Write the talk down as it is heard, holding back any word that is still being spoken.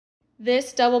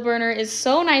This double burner is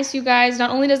so nice, you guys.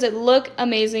 Not only does it look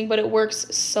amazing, but it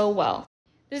works so well.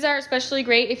 These are especially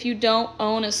great if you don't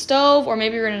own a stove, or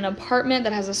maybe you're in an apartment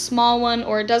that has a small one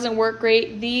or it doesn't work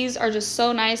great. These are just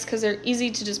so nice because they're easy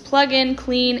to just plug in,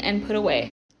 clean, and put away.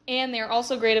 And they're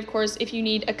also great, of course, if you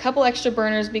need a couple extra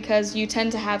burners because you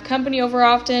tend to have company over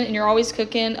often and you're always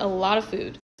cooking a lot of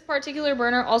food. This particular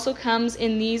burner also comes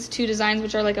in these two designs,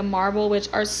 which are like a marble, which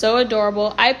are so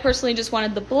adorable. I personally just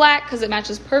wanted the black because it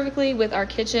matches perfectly with our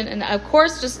kitchen. And of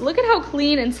course, just look at how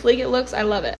clean and sleek it looks. I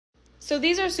love it. So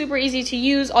these are super easy to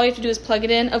use. All you have to do is plug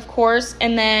it in, of course,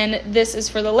 and then this is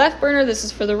for the left burner, this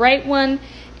is for the right one.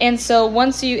 And so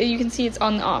once you can see it's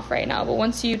on the off right now, but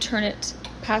once you turn it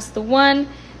past the one,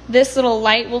 this little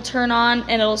light will turn on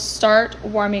and it'll start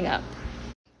warming up.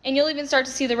 And you'll even start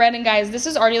to see the red. And guys, this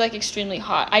is already like extremely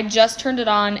hot. I just turned it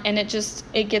on and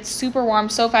it gets super warm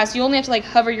so fast. You only have to like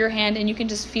hover your hand and you can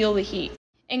just feel the heat.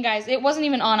 And guys, it wasn't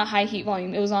even on a high heat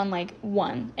volume. It was on like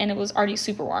 1 and it was already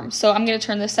super warm. So I'm going to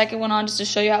turn the second one on just to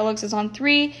show you how it looks. It's on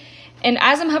 3. And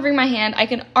as I'm hovering my hand, I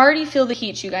can already feel the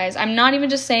heat, you guys. I'm not even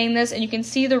just saying this. And you can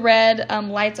see the red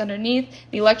lights underneath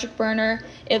the electric burner.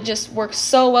 It just works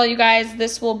so well, you guys.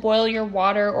 This will boil your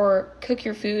water or cook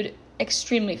your food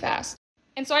extremely fast.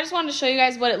 And so I just wanted to show you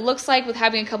guys what it looks like with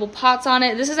having a couple pots on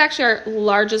it. This is actually our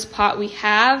largest pot we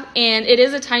have, and it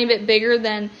is a tiny bit bigger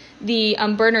than the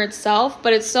burner itself,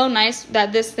 but it's so nice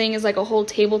that this thing is like a whole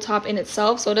tabletop in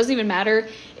itself, so it doesn't even matter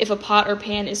if a pot or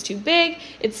pan is too big.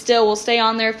 It still will stay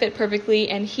on there, fit perfectly,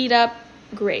 and heat up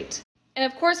great. And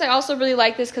of course, I also really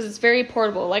like this because it's very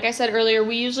portable. Like I said earlier,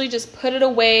 we usually just put it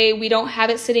away. We don't have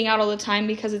it sitting out all the time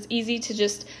because it's easy to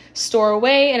just store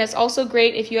away. And it's also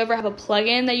great if you ever have a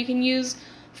plug-in that you can use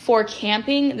for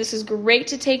camping. This is great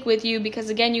to take with you because,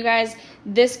 again, you guys,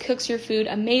 this cooks your food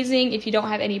amazing. If you don't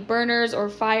have any burners or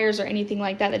fires or anything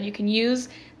like that that you can use,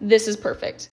 this is perfect.